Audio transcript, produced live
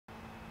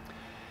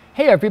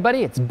Hey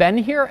everybody, it's Ben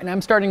here and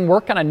I'm starting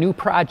work on a new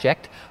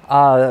project.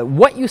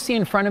 What you see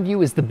in front of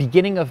you is the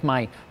beginning of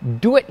my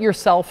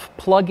do-it-yourself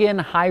plug-in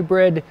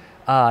hybrid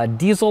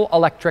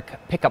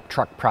diesel-electric pickup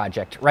truck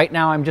project. Right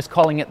now I'm just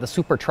calling it the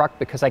super truck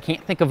because I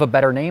can't think of a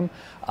better name.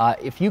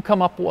 If you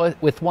come up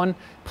with one,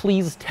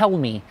 please tell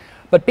me.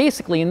 But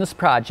basically in this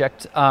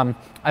project,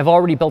 I've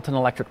already built an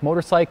electric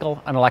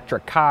motorcycle, an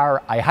electric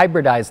car, I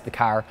hybridized the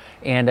car,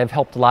 and I've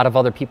helped a lot of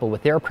other people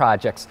with their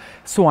projects.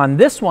 So on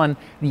this one,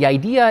 the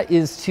idea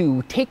is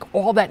to take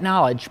all that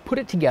knowledge, put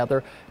it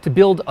together to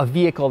build a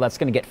vehicle that's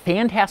going to get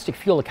fantastic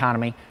fuel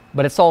economy,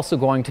 but it's also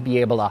going to be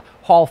able to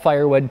haul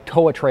firewood,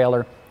 tow a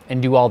trailer,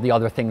 and do all the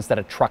other things that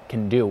a truck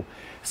can do.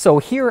 So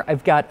here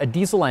I've got a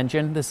diesel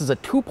engine. This is a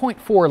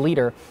 2.4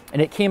 liter,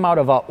 and it came out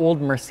of an old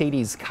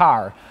Mercedes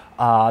car.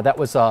 That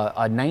was a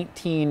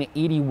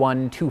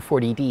 1981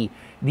 240D.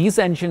 These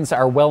engines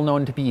are well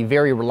known to be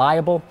very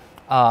reliable.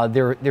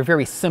 They're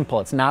very simple.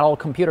 It's not all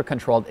computer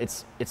controlled.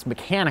 It's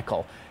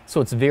mechanical,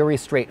 so it's very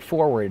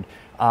straightforward.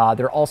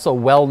 They're also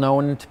well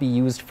known to be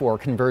used for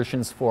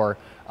conversions for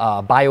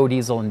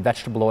biodiesel and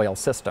vegetable oil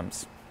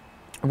systems.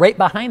 Right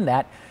behind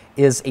that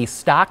is a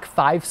stock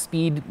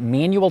 5-speed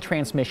manual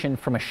transmission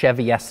from a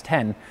Chevy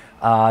S10.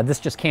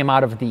 This just came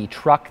out of the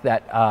truck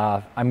that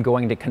I'm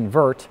going to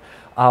convert.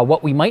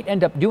 What we might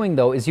end up doing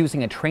though is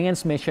using a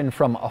transmission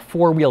from a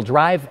 4-wheel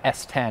drive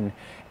S10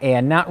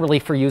 and not really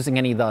for using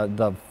any of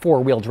the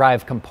 4-wheel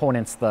drive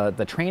components,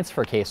 the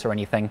transfer case or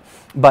anything,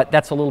 but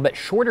that's a little bit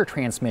shorter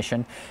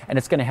transmission and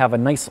it's going to have a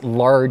nice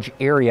large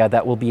area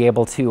that we'll be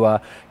able to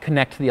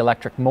connect the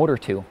electric motor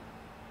to.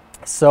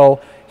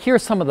 So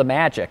here's some of the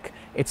magic.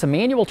 It's a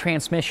manual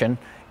transmission,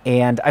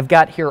 and I've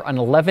got here an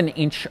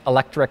 11-inch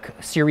electric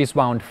series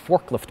wound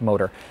forklift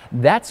motor.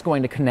 That's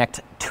going to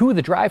connect to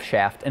the drive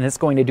shaft, and it's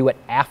going to do it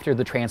after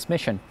the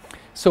transmission.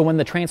 So when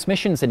the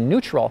transmission's in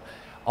neutral,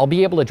 I'll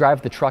be able to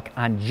drive the truck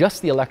on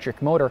just the electric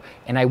motor,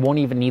 and I won't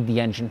even need the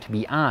engine to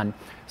be on.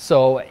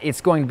 So it's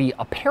going to be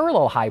a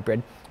parallel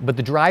hybrid, but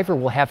the driver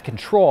will have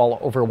control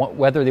over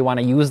whether they want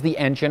to use the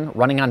engine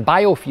running on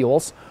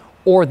biofuels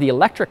or the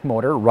electric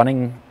motor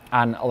running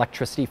on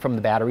electricity from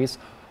the batteries,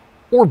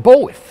 or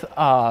both.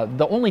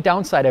 The only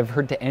downside I've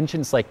heard to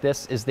engines like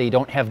this is they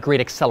don't have great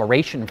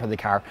acceleration for the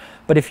car.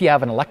 But if you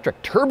have an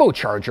electric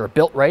turbocharger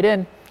built right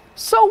in,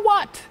 so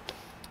what?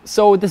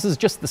 So this is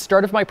just the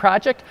start of my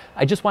project.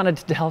 I just wanted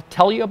to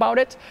tell you about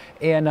it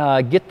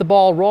and get the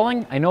ball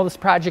rolling. I know this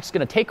project's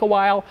going to take a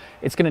while.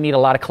 It's going to need a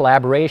lot of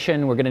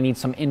collaboration. We're going to need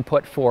some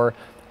input for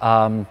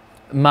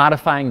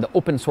modifying the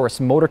open source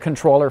motor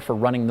controller for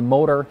running the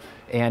motor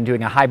and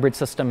doing a hybrid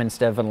system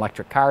instead of an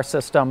electric car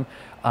system.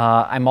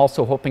 I'm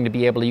also hoping to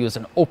be able to use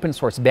an open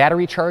source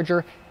battery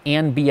charger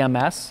and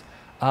BMS.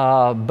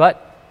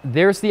 But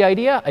there's the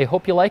idea. I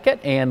hope you like it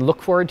and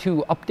look forward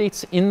to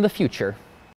updates in the future.